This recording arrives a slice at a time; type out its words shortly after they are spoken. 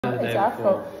the day it's our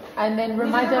before. fault. And then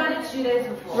reminder 2 days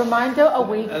before. reminder a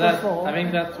week before. I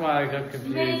think that's why I got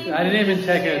confused. Maybe. I didn't even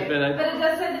check it, but But it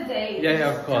does say the date. yeah,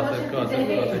 of course.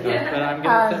 But I'm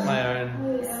gonna set my own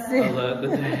alert the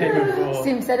day before.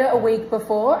 Sim, set it a week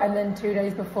before and then 2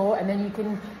 days before, and then you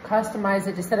can customize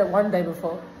it to set it 1 day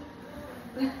before.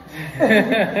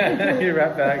 Your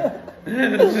rat bag.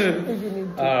 If you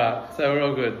need to. Alright, so we're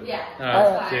all good. Yeah.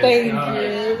 Alright, cheers. Thank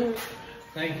Alright. you.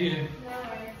 Thank you. No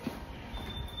worries.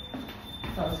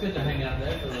 Oh, it's good to hang out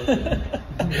there for a little bit.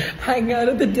 Hang out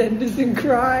at the dentist and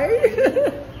cry.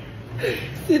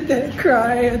 Sit there,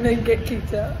 cry, and then get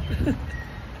kicked out.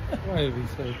 Why are we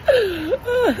so...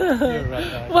 You're a rat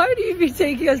bag. Why do you be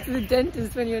taking us to the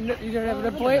dentist when you don't have an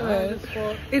appointment?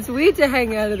 It's weird to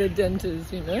hang out at the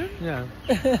dentist, you know? Yeah.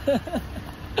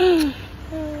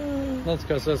 Let's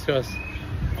go.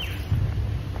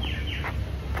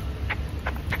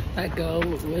 That girl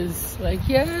was like,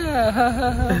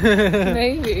 yeah,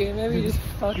 maybe just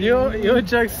fucking. Your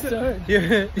jokes, Don't.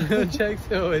 your jokes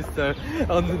are always so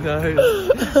on the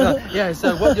nose. No, yeah.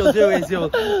 So what you'll do is you're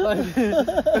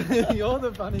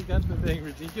the funny gun for being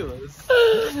ridiculous.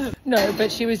 No,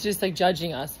 but she was just like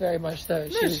judging us very much so.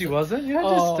 She wasn't. You had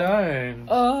to stone.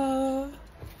 I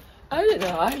don't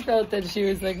know. I felt that she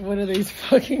was like one of these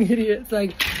fucking idiots.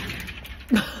 Like,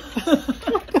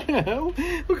 What the hell?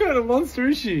 What kind of monster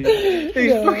is she?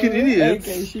 These fucking idiots.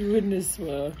 Okay, she wouldn't have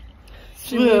swore.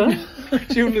 She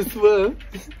wouldn't have sworn.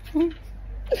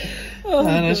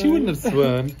 No, she wouldn't have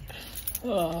sworn.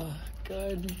 Oh,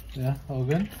 God. Yeah, all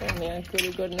good. Yeah, I could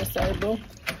have gotten a stable.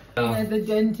 At the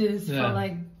dentist for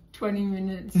like 20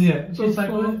 minutes. Yeah, she's before,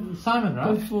 like, well, Simon,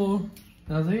 right? Before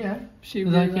I was like, yeah. she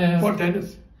was was like, What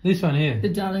dentist? This one here. the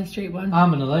Darling Street one.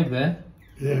 Arm and a leg there.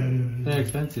 Yeah. They're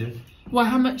expensive. Well,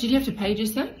 how much did you have to pay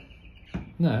just then?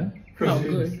 No. Because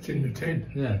good. it's in the tent.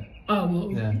 Yeah. Oh,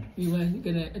 well, Yeah. you weren't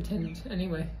going to attend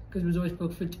anyway because it was always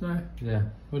booked for tomorrow. Yeah.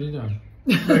 What are you doing?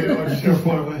 I just got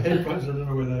one of my headphones. I don't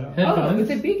know where they are. Headphones? Oh, with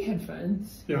the big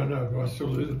headphones. Yeah, I know, but I still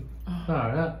lose them.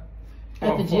 Alright. At the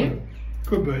I'll find gym? them.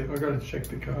 Could be. I got to check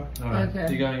the car. Alright.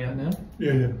 Okay. You going out now?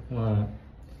 Yeah. Alright.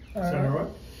 Is that all right?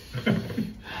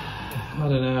 I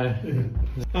don't know.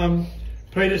 Yeah.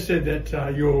 Peter said that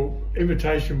your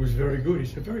invitation was very good.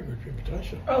 It's a very good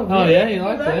invitation. Oh, Oh really? yeah, you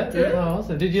liked liked it? Oh,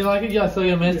 awesome. Did you like it? Yeah, I saw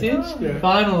your message. Yeah.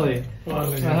 Finally.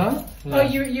 Finally. Yeah. Oh,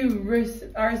 you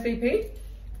RSVP?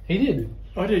 He did.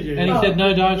 I did, yeah. And he said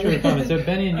no dietary requirements. So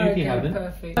Benny and Yuki Okay, haven't.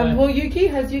 perfect. Well,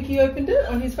 has Yuki opened it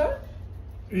on his phone?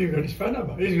 You got his phone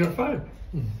number. He's got a phone.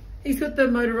 He's got the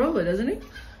Motorola, doesn't he?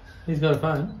 He's got a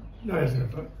phone. No, he hasn't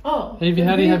got a phone. Oh.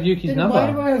 How do you have Yuki's then number?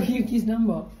 Why do I have Yuki's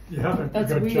number? You haven't. That's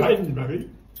you got weird. Jaden, maybe.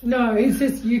 No, it's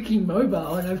just Yuki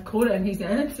Mobile, and I've called it and he's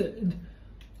answered.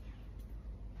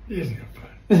 He hasn't got a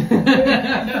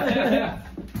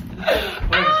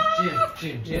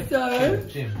phone. Jim. So?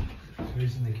 Jim.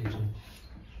 Who's in the kitchen?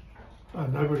 Oh,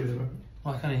 nobody at the moment.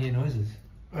 Why can't I hear noises?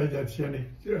 Oh, that's the only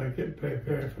get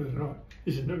prepared for the night.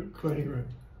 He's in the cleaning room.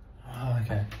 Oh,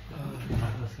 okay.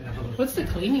 Let's go have a look. What's the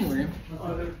cleaning room?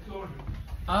 Oh, the laundry.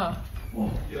 Ah. Whoa.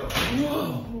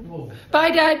 Whoa.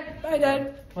 Bye, Dad. Bye,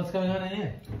 Dad. What's going on in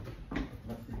here?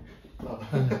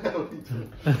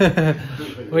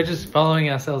 We're just following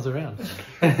ourselves around.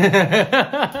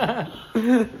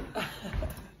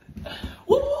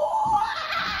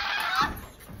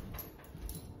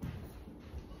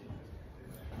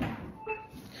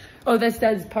 Oh, that's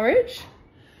Dad's porridge?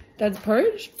 Dad's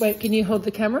porridge? Wait, can you hold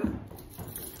the camera?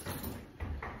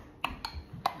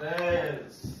 There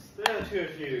are two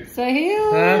of you. So here.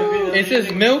 It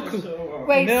says milk.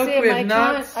 Wait, milk Sim, with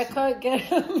nuts. I can't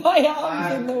get my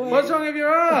arms in the way. What's wrong with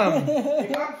your arm? You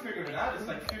can't figure it out. It's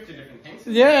like 50 different things.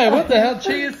 Yeah, what the hell?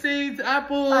 Chia seeds,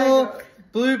 apple,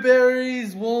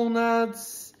 blueberries,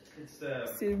 walnuts.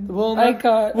 It's Sim, Walnut. I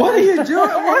can't. What are you doing?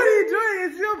 What are you doing?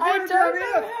 It's your I point don't down know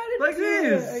here. how to Like do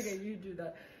this. it. Okay, you do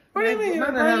that. What do you mean you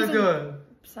don't know how to do it?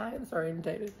 Science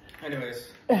orientated. anyways,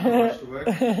 much to work.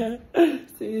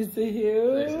 See you.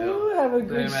 Thanks, Al. Have a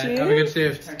good Yeah, mate, shift. have a good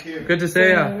shift. Thank you. Good to see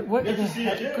ya. What Good to see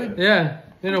you, too. good Yeah,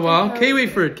 in a while. Kiwi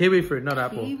fruit, not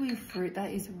apple. kiwi fruit?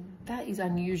 That is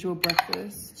unusual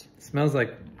breakfast. Smells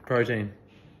like protein.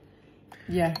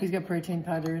 Yeah, he's got protein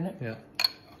powder in it.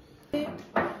 Yeah.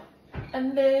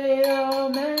 And they all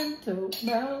melt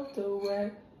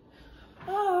away.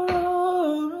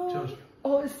 Oh, George.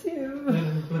 oh, it's you.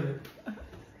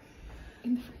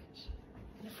 In the fridge.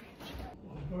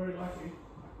 I'm very lucky.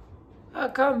 How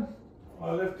come?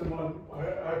 I left them on.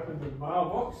 I opened the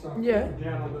mailbox. And I Yeah. put them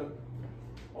down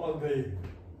on the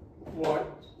white.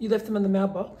 You left them on the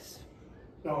mailbox.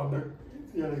 No, on the.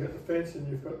 You got the fence and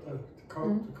you've got the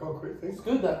concrete thing.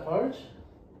 Good, that porridge.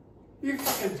 You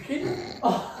fucking kidding?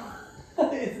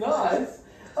 It's nice.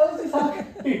 I was just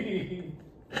happy.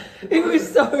 It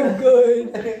was so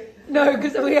good. No,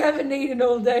 because we haven't eaten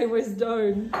all day. We're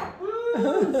stoned.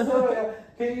 So,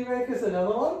 can you make us another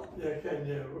one? Yeah, can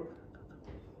you?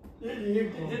 You didn't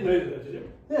eat that, did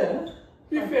you? Yeah.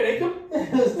 You fed eat them?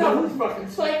 Nothing's fucking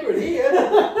sacred here.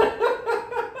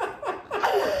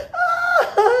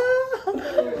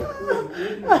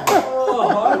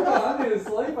 Oh, I need to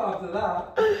sleep after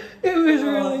that. It was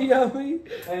really yummy.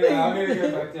 Anyway, I'm gonna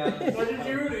go back down. So did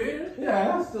you really eat it?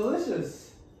 Yeah, that's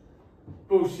delicious.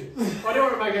 Bullshit. I don't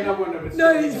want to make another one of it.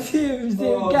 No, Sim,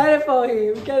 Oh. get it for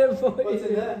him. Get it for him. What's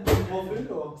in there? More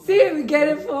food or? Sim, get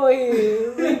it for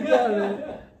him. We got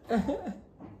it.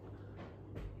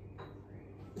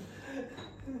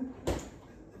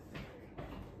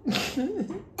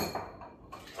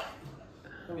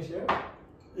 Can we share it?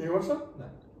 You want some? No.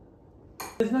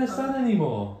 There's no sun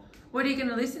anymore. What are you going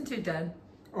to listen to, Dad?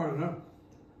 I don't know.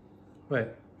 Wait.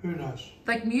 Who knows?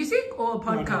 Like music or a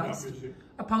No, not podcast? music.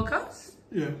 A podcast?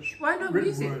 Yes. Why not Written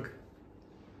music? word.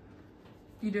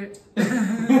 You do.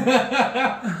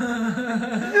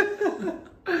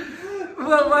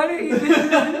 Well, why don't you listen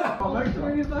to all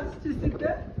three of us just sit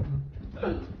there?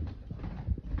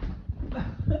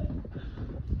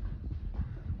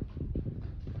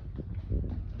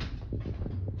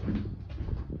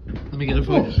 Let me get it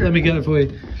for you. Let me get it for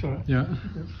you. Sorry. Yeah.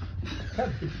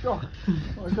 Can't be shocked.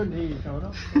 I couldn't hear you coming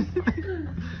up.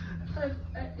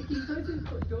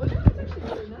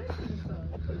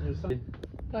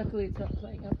 Luckily, it's not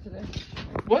playing up today.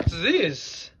 What's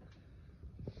this?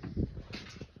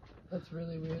 That's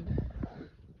really weird.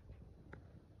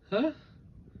 Huh?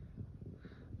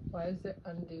 Why is there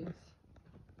undies?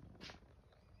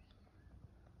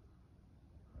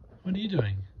 What are you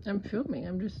doing? I'm filming.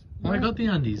 I'm just. I got the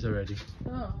undies already.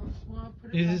 Oh, well, I'll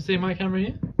put it. You back. just see my camera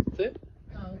here? See it?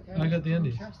 Oh, okay. I got the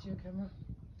undies. Trust your camera.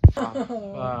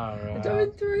 Alright.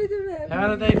 Don't throw them at me.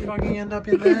 How did they fucking end up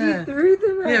in Because there? you threw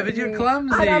them at Yeah, but you're me.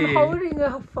 clumsy. And I'm holding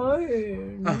a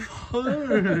phone. A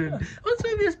phone. What's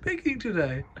with you speaking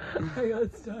today? I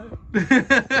got stuck. I'm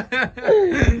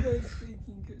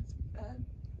speaking because it's bad.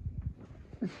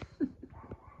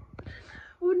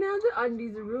 Well, now the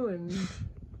undies are ruined.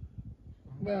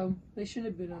 Well, they should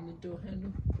have been on the door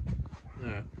handle.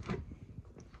 Alright.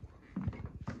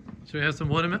 Should we have some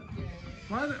watermelon?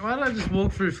 Why did I just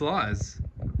walk through flies?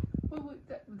 Well,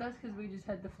 that's because we just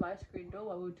had the fly screen door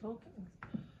while we were talking.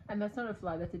 And that's not a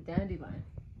fly, that's a dandelion.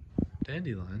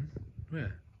 Dandelion?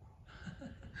 Where?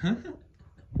 Huh?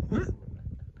 What?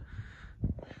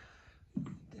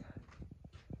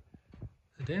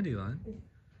 A dandelion?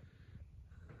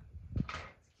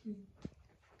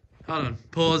 Hold on,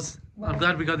 pause. I'm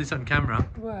glad we got this on camera.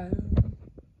 Wow.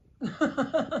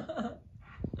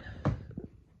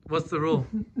 What's the rule?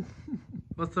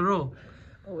 What's the rule?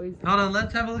 Always. Hold on,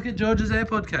 let's have a look at George's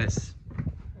AirPod case.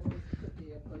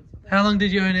 How long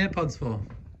did you own AirPods for?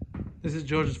 This is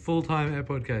George's full-time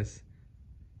AirPod case.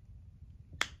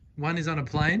 One is on a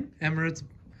plane, Emirates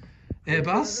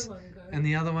Airbus, and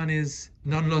the other one is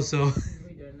non-loso.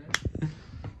 We don't know.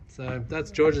 So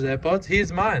that's George's AirPods.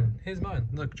 Here's mine. Here's mine.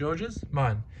 Look, George's,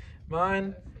 mine.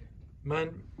 Mine.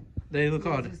 They look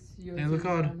odd. They look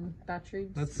odd. Batteries.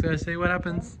 Let's go see what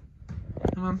happens.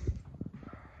 Come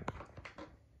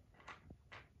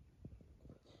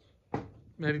on.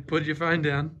 Maybe put your phone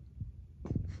down.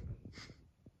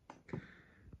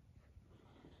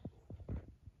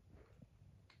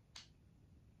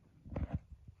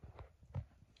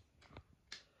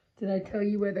 Did I tell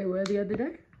you where they were the other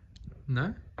day?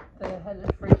 No? That I had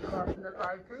a free carton that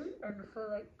I drew, and for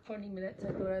like 20 minutes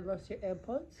I thought I lost your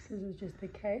AirPods because it was just the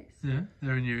case. Yeah,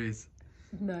 they're in your ears.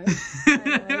 No.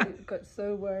 And I got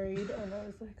so worried, and I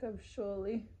was like, I'm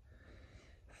surely.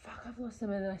 Fuck, I've lost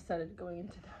them. And then I started going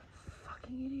into that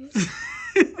fucking idiot.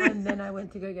 And then I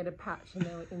went to go get a patch, and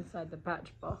they were inside the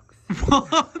patch box.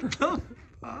 What the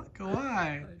fuck? Why?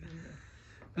 I don't know.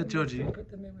 But Georgie, I put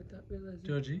them in without realizing.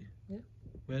 Georgie, Yeah?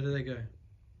 where do they go?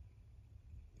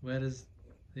 Where does...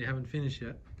 You haven't finished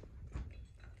yet.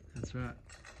 That's right.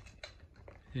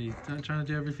 Yeah, you're trying to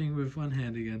do everything with one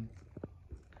hand again.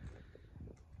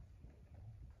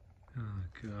 Oh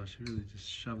gosh, you really just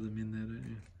shove them in there, don't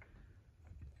you?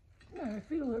 No, I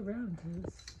feel around.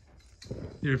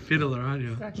 You're a fiddler, aren't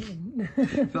you? Stuck in.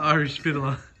 The Irish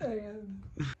fiddler. I am.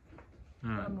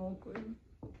 Alright. I'm awkward.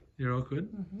 You're awkward?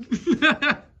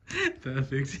 Mm-hmm.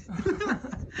 Perfect.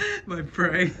 My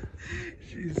prey.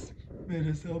 She's made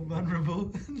herself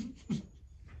vulnerable.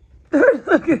 Don't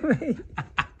look at me.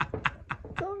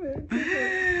 Stop it.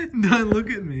 Don't look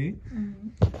at me.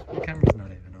 Mm-hmm. The camera's not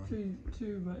even on.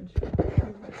 Too much of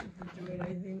the joint, I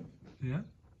think. Yeah?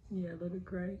 Yeah, let it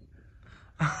grey.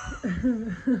 Oh,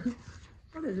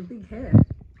 there's a big hair.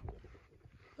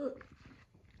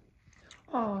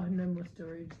 Oh, no more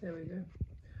storage. There we go.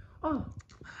 Oh.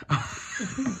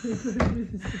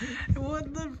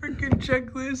 What the freaking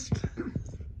checklist?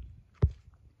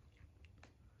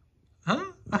 Huh?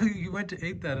 Oh, you went to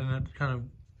eat that and it kind of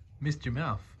missed your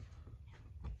mouth.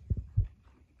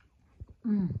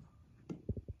 You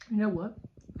know what?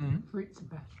 Mm. Fruit's the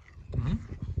best. Mm-hmm.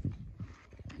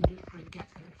 You just forget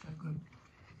that it's so good.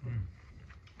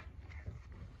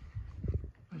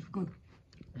 It's good.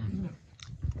 Isn't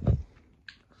it?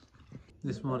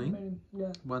 This morning?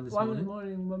 Yeah. One this One morning? in the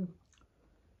morning, one.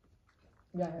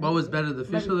 Yeah. What was better, the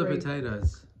fish or the Maybe 3.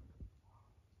 potatoes?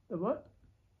 The what?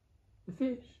 The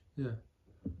fish. Yeah.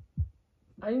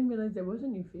 I didn't realise there was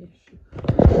any fish.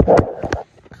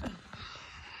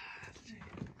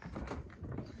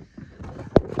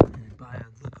 Buy a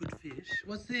good fish.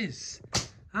 What's this?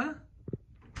 Huh?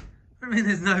 I mean,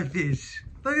 there's no fish.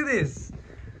 Look at this.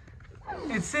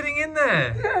 It's sitting in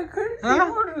there. Yeah, I couldn't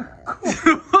Huh?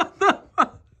 What the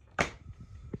fuck?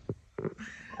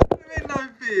 I mean, no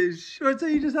fish. Oh, so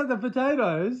you just have the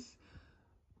potatoes?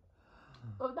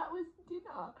 Oh, that was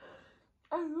dinner.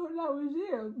 I thought that was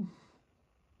him.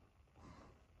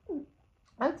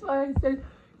 That's why I said,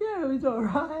 yeah, it was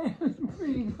alright. It was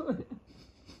pretty good.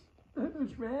 It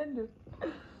was random.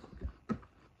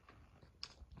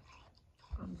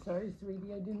 I'm sorry,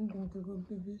 sweetie. I didn't think to cook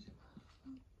the fish.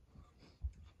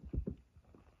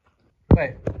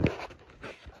 Wait.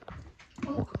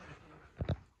 Oh,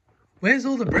 Where's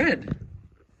all the bread?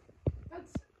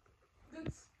 that's.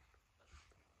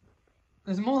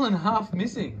 There's more than half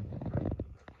missing.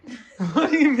 What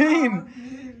do you mean?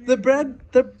 The bread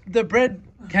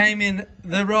came in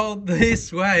the roll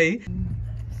this way.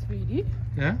 Sweetie,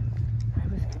 Yeah? I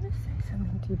was going to say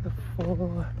something to you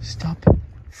before. Stop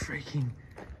freaking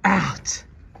out.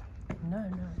 No,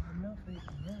 I'm not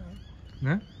freaking out.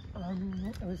 No?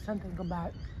 It was something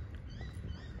about.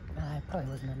 It probably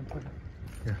wasn't important.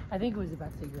 Yeah. I think it was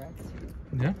about cigarettes.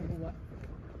 Yeah? Or what?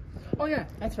 Oh yeah,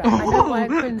 that's right. I know why I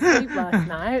couldn't sleep last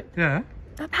night. Yeah.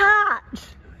 The patch.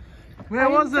 Where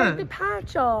was I didn't it? take the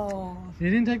patch off. You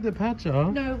didn't take the patch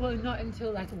off? No, well, not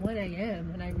until like 1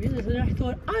 a.m. when I realized it. I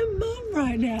thought I'm mum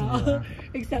right now. Yeah.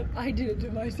 Except I did it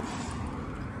to myself.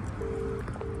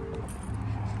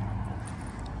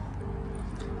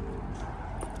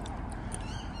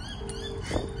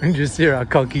 And just hear our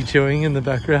cocky chewing in the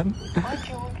background. Hi,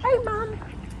 George. Hey, Mum.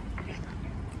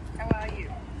 How are you?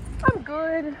 I'm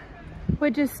good. We're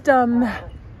just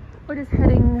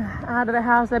heading out of the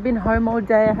house. I've been home all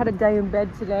day. I had a day in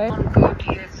bed today. I'm good,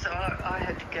 yes. I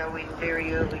had to go in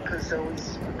very early because I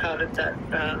was part of that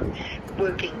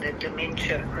working the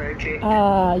dementia project.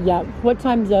 Yeah. What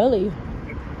time's early?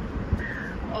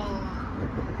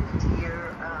 Oh, dear,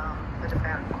 at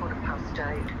about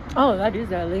 8:15. Oh, that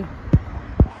is early.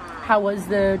 How was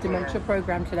the dementia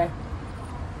program today?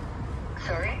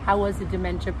 Sorry? How was the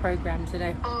dementia program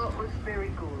today? Oh, it was very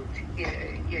good.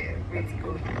 Yeah, really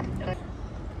good.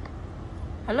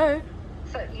 Hello?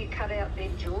 So you cut out there,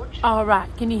 George? Oh, right.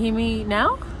 Can you hear me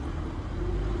now?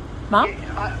 Mum?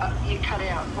 Yeah, you cut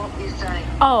out. What were you saying?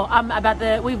 Oh,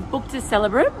 about we've booked a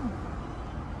celebrant.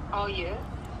 Oh,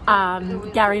 yeah? Who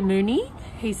is Gary Mooney.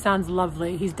 He sounds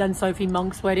lovely. He's done Sophie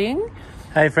Monk's wedding.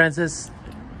 Hey, Francis.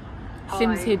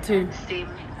 Sim's Hi, here too. Sim.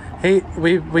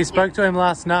 We spoke to him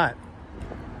last night.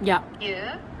 Yeah.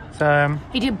 Yeah? So,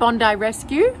 He did Bondi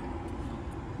Rescue,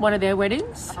 one of their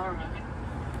weddings. All right.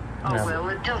 Oh, Yeah. well,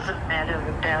 it doesn't matter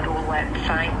about all that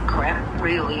fame crap,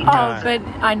 really. Oh, but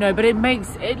I know, but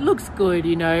it looks good,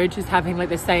 you know, just having like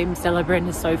the same celebrant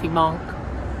as Sophie Monk.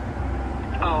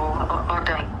 Oh, I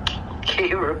don't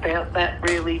care about that,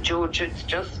 really, George. It's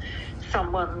just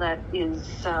someone that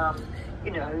is,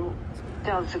 you know,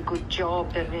 does a good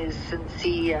job and is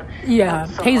sincere. Yeah,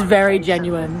 Someone he's very takes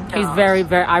genuine. some He's stuff. very,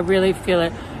 I really feel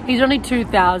it. He's only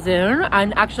 2,000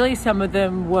 and actually some of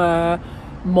them were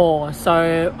more,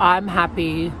 so I'm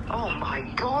happy. Oh, my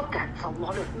God, that's a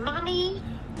lot of money.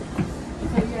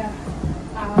 So, yeah.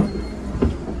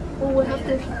 Well, we'll have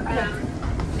to...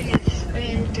 Is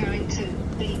Anne going to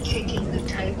be checking the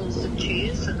tables and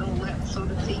chairs and all that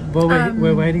sort of thing? well,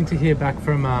 we're waiting to hear back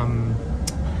from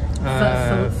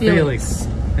Felix,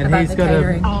 and about he's the got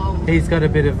catering. he's got a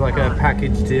bit of like a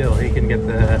package deal. He can get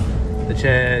the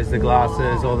chairs, the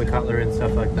glasses, all the cutlery and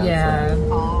stuff like that. Yeah.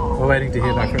 So we're waiting to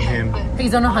hear back from him.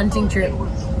 He's on a hunting trip.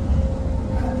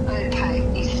 Okay,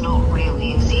 he's not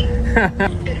really, is he? But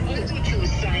I thought you were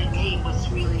saying he was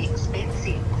really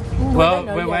expensive. Well, don't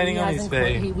know we're yet. waiting He on his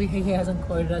hasn't fee. He hasn't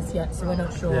quoted us yet, so we're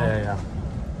not sure. Yeah.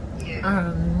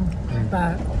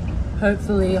 But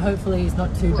hopefully he's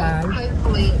not too bad.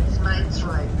 Hopefully it's mates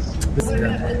rates. What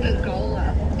about the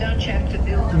pergola? Don't you have to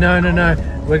build? No.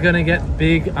 We're gonna get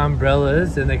big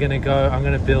umbrellas, and they're gonna go. I'm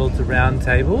gonna build round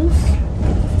tables.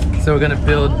 So we're gonna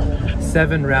build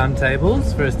 7 round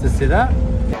tables for us to sit at.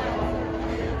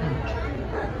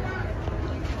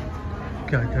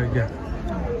 Go. I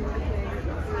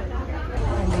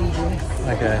need this.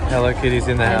 Okay, Hello Kitty's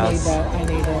in the house. I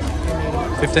need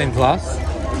it. 15 plus.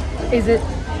 Is it?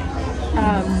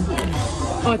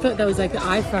 Oh, I thought that was like the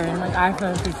iPhone, like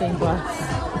iPhone 15 plus.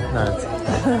 No,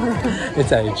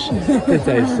 it's age. It's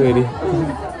age, sweetie.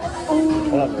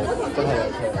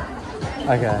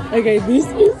 Okay, this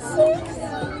is so.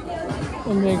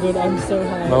 Oh my god, I'm so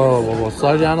high. Oh,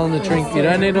 slow down on the drink. You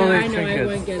don't need all these I know I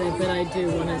trinkets. won't get it, but I do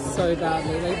want it so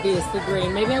badly. Like this, the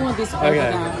green. Maybe I want this over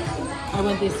that. I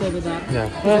want this over that. Yeah.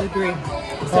 The green.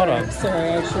 Hold on. Sorry,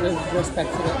 I should have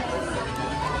respected it.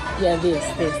 Yeah, this,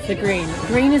 the green.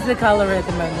 Green is the color at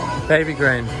the moment. Baby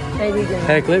green. Baby green.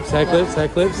 Hair clips. Yeah, baby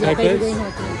green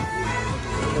hair clips.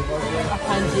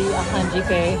 A hanji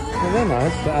gay. Oh, they're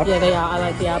nice. The Yeah, they are. I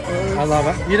like the apples. I love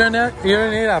it. You don't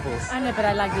eat apples. I know, but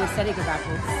I like the aesthetic of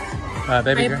apples.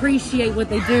 Baby I green. appreciate what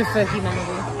they do for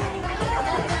humanity.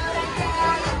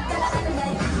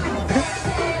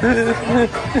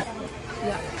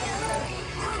 Yeah.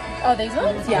 Oh, these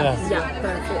ones? Yeah,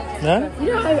 perfect. No?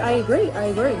 Yeah, I agree.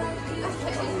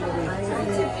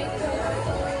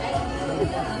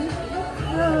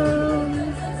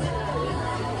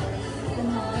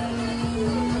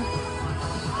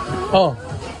 Oh,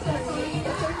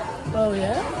 Oh,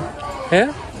 yeah?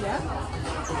 yeah? Yeah.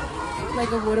 Like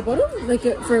a water bottle?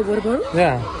 For a water bottle?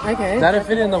 Yeah. Okay. That'll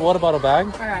fit in the water bottle bag.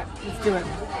 All right, let's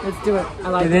do it. I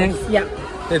like You think? this. Yeah. You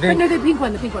But think? no, the pink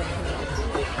one.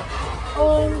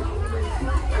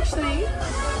 Actually,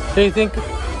 Do you think?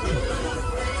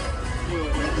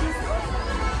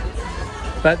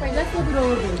 But wait, let's look at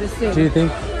all of them. Let's see. do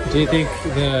you think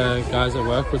the guys at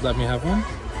work would let me have one?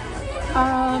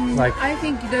 Like- I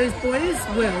think those boys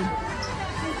will.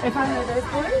 If I know those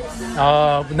boys.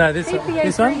 Oh no, this one. CPA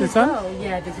This one. free This as one. well.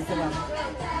 Yeah, this is the one.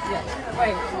 Yeah.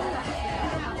 Wait,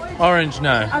 Orange.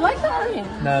 No. I like the orange.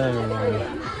 No.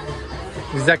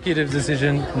 Executive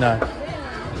decision. No.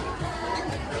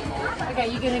 Okay,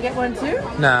 you gonna get one too?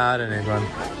 Nah, I don't need one.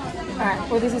 Alright,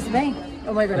 well this is me.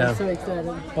 Oh my god, Yeah. I'm so excited.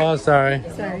 Oh, sorry.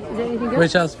 Sorry, is there anything else?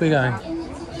 Which house are we going?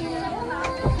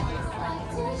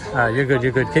 Alright, you're good.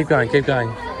 Keep going.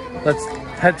 Let's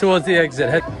head towards the exit.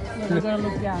 Yeah, we're gonna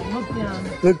look down.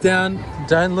 Look down.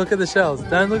 Don't look at the shells. It's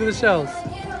gonna be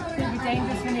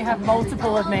dangerous when you have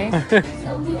multiple of me.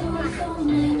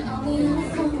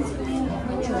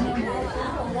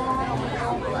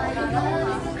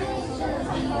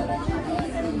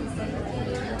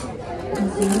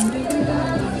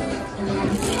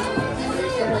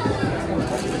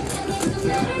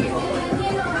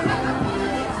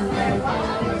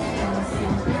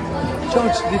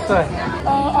 George, this way.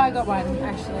 Oh, I got one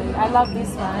actually. I love this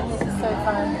one. This is so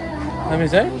fun. Let me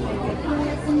see.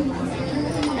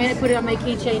 I'm gonna put it on my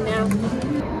keychain now.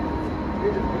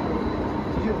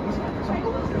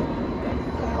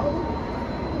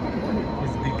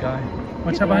 He's a big guy.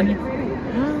 Watch out behind you.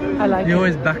 I like You him.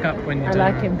 always back up when you I do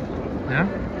like it. him. Yeah?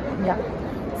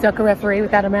 Yeah. Soccer referee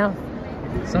without a mouth.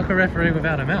 Soccer referee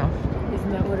without a mouth.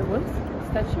 Isn't that what it was?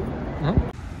 Statue? Huh?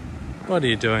 What are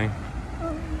you doing?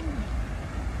 I'm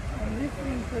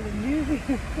listening to the music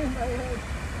in my head.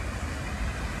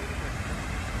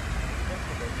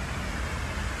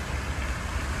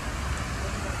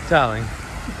 Darling.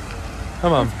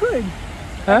 Come on. Good.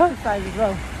 Huh? Exercise as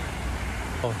well.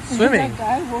 Oh, swimming. That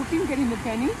guy walking, getting the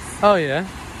pennies, Oh yeah.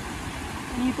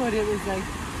 and you thought it was like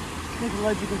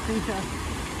mythological creature.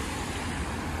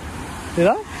 Did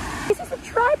I? This is a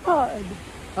tripod.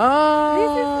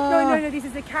 Oh. No. This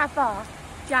is a kappa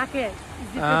jacket.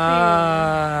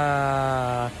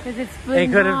 Because it's split It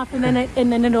in could've- half, and then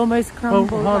it almost Well,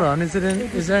 crumbles. hold on. Is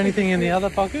there anything in the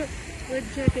other pocket?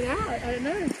 Let's check it out. I don't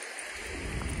know.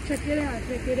 Check it out. Oh,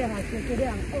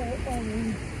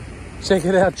 Check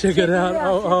it out. Check it out.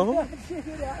 check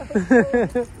it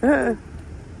out.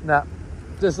 Nah.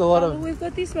 Just a lot Well, of we've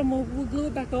got this one. We'll glue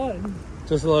it back on.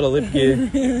 lip gear.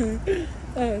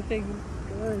 Oh, thank God.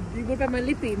 What about my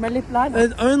lippy? My lip liner?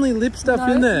 There's only lip stuff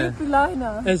in there. Lip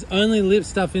liner. There's only lip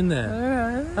stuff in there.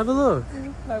 Alright. Have a look.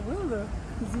 I will though.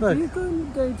 Look. You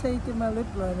can go take in my lip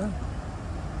liner.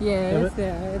 Yeah, Have it's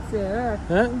there. It's there.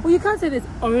 Huh? Well, you can't say there's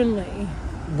only.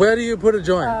 Where do you put a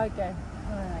joint? Oh, okay.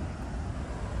 Alright.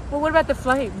 Well, what about the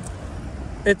flame?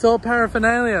 It's all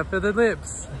paraphernalia for the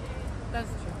lips. That's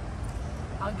true.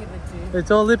 I'll give it to you. It's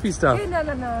all lippy stuff. Yeah,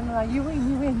 no. You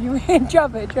win.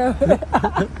 Drop it.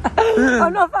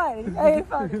 I'm not fighting. I ain't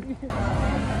fighting.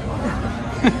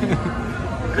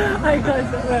 I got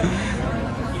it.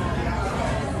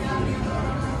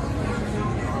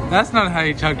 That's not how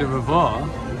you chugged it before.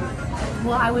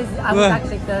 Well, I was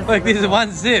actually thirsty. Like, this is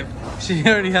one sip. She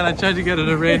already had a tried to get her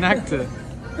to reenact it.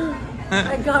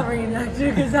 I can't reenact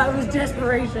it because that was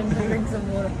desperation to drink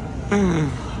some water. I'm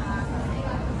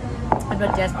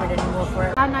not desperate anymore for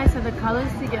it. How nice are the colours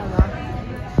together?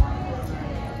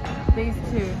 These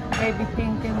two, baby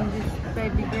pink and this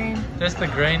baby green. Just the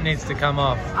green needs to come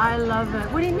off. I love it.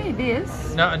 What do you mean,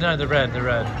 this? No, the red.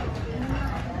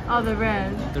 Oh, the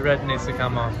red. The red needs to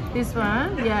come off. This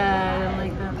one? Yeah, I don't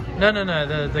like that. No,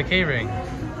 the key ring.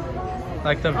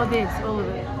 Like the... Oh, this, all of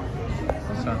it.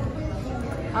 This one.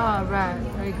 Oh, right,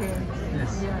 okay.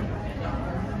 Yes. Yeah.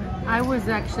 I was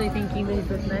actually thinking these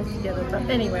look nice together, but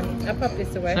anyway, I'll pop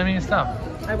this away. Show me your stuff.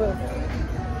 I will.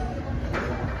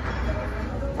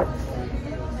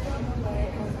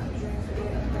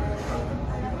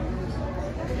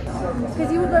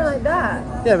 Because you were going like that.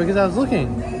 Yeah, because I was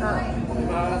looking.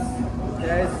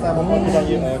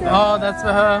 Oh, that's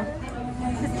for her.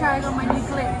 Just trying on my new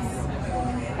clips.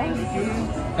 Thank you.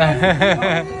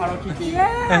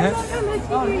 Yeah, I love Hello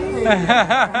Kitty.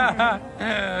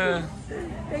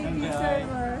 Thank you so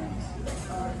much.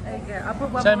 Okay, I'll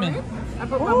put one Show more me. in. I'll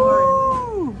put one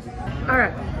more in.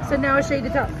 Alright, so now I'll show you the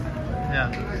top. Yeah.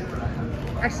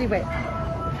 Actually, wait.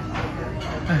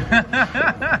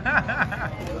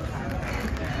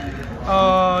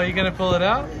 Oh, you're gonna pull it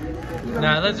out?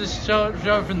 No, let's just show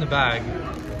it from the bag.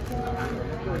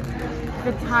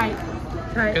 The tight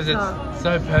Because top. it's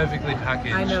so perfectly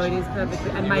packaged. I know it is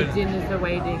perfectly, and my dinners are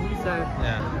waiting, so.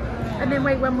 Yeah. And then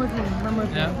wait, one more thing.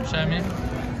 Yeah, show me.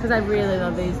 Because I really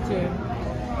love these too.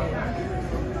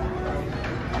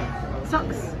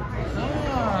 Socks.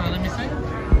 Oh, let me see.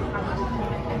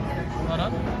 Hold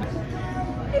on.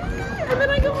 And then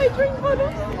I got my drink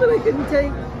bottles that I couldn't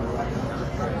take.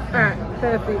 Alright,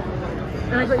 perfect.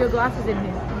 And I got your glasses in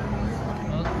here.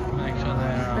 Well, make sure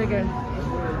they're Okay.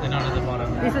 they're not at the bottom.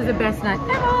 This is the best night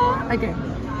ever. Okay.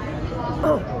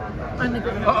 Oh, only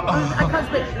green. I can't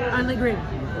speak. Only green.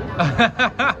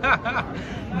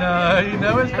 No, you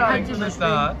know it's starting too from the much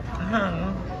start.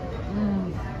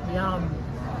 Yum.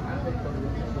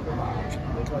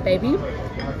 Baby,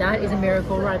 that is a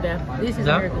miracle right there. This is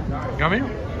a miracle. Yummy?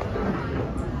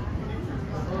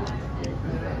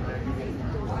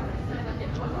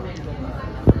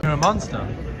 You're a monster.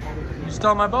 You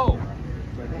stole my bowl.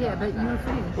 Yeah, but you were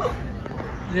finished.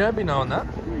 You don't be knowing that.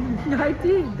 I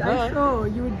did. No. I saw.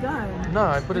 You were done. No,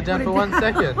 I put it down Put for it 1 down.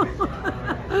 second.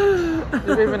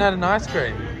 You've even had an ice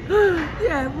cream.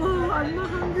 Yeah, well, I'm a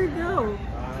hungry girl.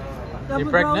 You're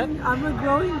pregnant? I'm a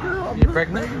growing girl. You're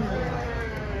pregnant?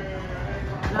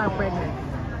 Not pregnant.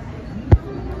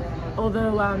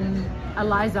 Although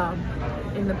Eliza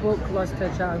in the book lost her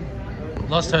child.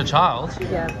 Lost her child?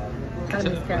 Yeah. So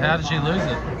how did she lose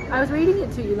it? I was reading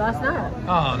it to you last night.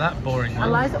 Oh, that boring one.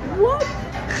 Eliza, what?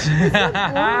 It's so boring.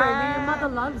 Your mother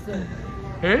loves it.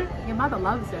 Who? Your mother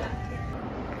loves it.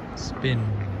 Spin,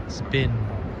 spin.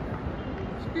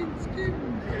 Spin, spin.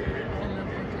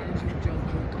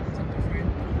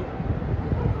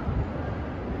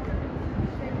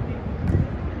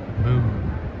 Moon,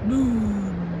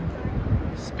 Moon.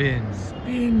 spin.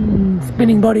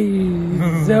 Spinning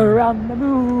bodies around the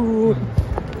moon.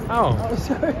 Oh. Oh,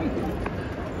 sorry.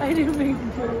 I didn't mean to.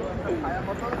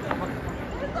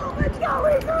 Let's go,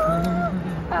 we go.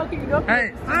 How can you go?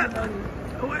 Hey,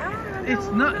 it's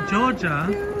not Georgia.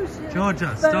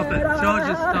 Georgia, stop it.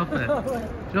 Georgia, stop it.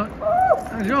 George.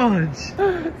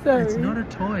 Sorry. It's not a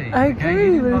toy.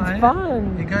 Okay, you but buy it's it.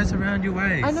 fun. It goes around your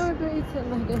waist. I know, but it's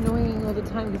like annoying all the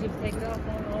time because you have to take it off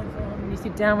and you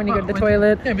sit down when you go to the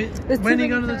toilet. Yeah, but There's when too are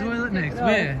you going to many the times toilet to take next? it off.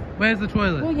 Where? Where's the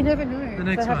toilet? Well, you never know. The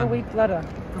next so have one. a weak bladder.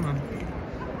 Come on.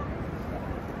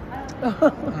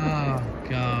 Oh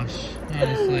gosh,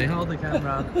 honestly, hold the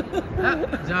camera.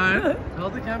 Don't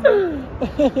hold the camera.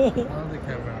 Hold the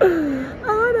camera. I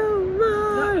don't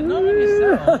mind. Not on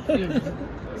yourself, you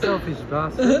selfish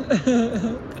bastard.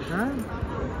 Huh?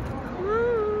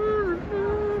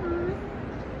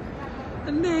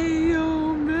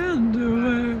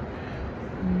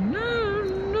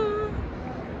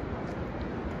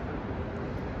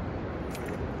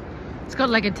 It's got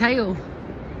like a tail.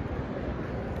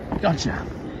 Gotcha.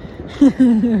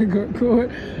 I got caught.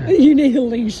 You need a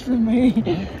leash from me.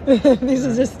 This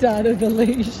is the start of the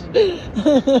leash.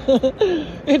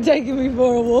 You're taking me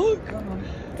for a walk.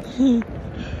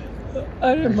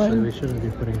 I don't Actually, mind. we shouldn't be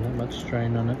putting that much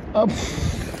strain on it. Oh,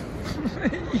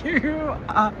 you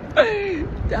are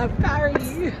a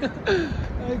parry.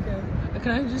 Okay.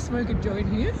 Can I just smoke a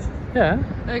joint here? Yeah.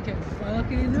 Okay.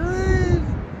 Fucking nice.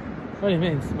 What do you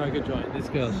mean, smoke a joint? This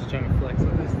girl's just trying to flex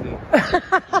on this thing.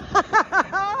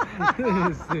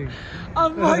 This thing.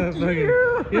 I'm like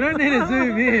you. You don't need to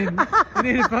zoom in. You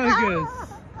need to focus.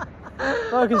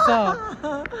 Focus up.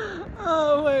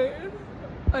 Oh wait.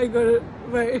 I got it.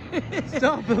 Wait.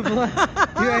 Stop it, like,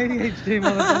 you ADHD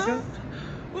motherfucker.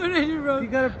 What did you wrong? You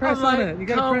gotta press I'm on like, it. You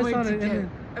gotta can't press wait on to it. get-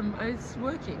 it's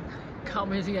working. Can't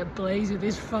wait to get blazed with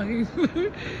this fucking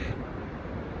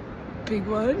big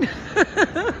one.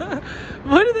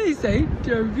 What do they say,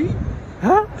 Joby?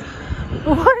 Huh?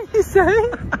 What did you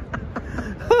say?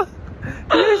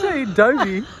 Did you say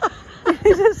Dobie? Did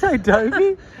you just say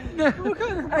Dobie? No. What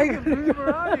kind of fucking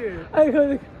boomer are you? I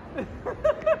got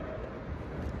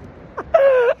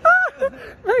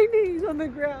my knees on the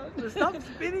ground. Stop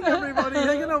spinning, everybody.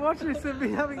 They're gonna watch this and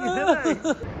be having a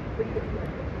headache.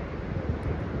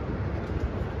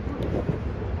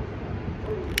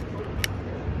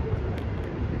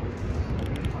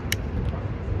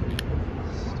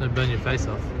 Don't burn your face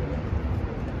off.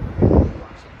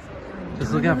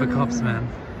 Just look out for cops, man.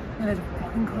 No, there's a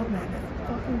fucking cop, man. There's a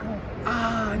fucking cop.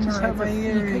 Ah, I No, just had my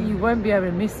earring. you won't be able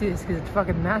to miss this because it's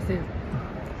fucking massive.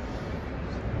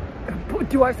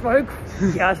 Do I smoke?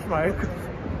 Yeah, I smoke.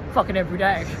 Fucking every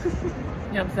day.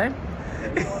 You know what I'm saying?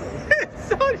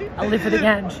 Sorry. I live for the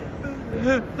ganj.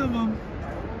 Come on.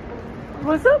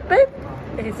 What's up, babe?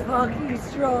 It's fucking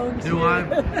strong. Do I?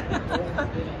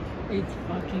 It's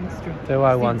fucking strong. Do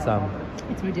I want some?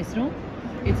 It's medicinal.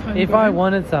 It's homegrown. If I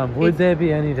wanted some, would there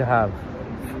be any to have?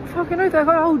 Fucking oath, I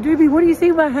got a whole doobie. What do you see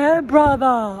in my hair, brother?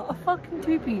 A fucking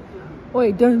doobie.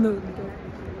 Wait, don't look.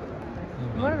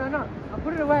 No. I'll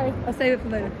put it away. I'll save it for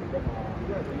later.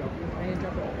 I need to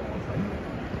drop it.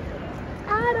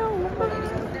 I don't mind.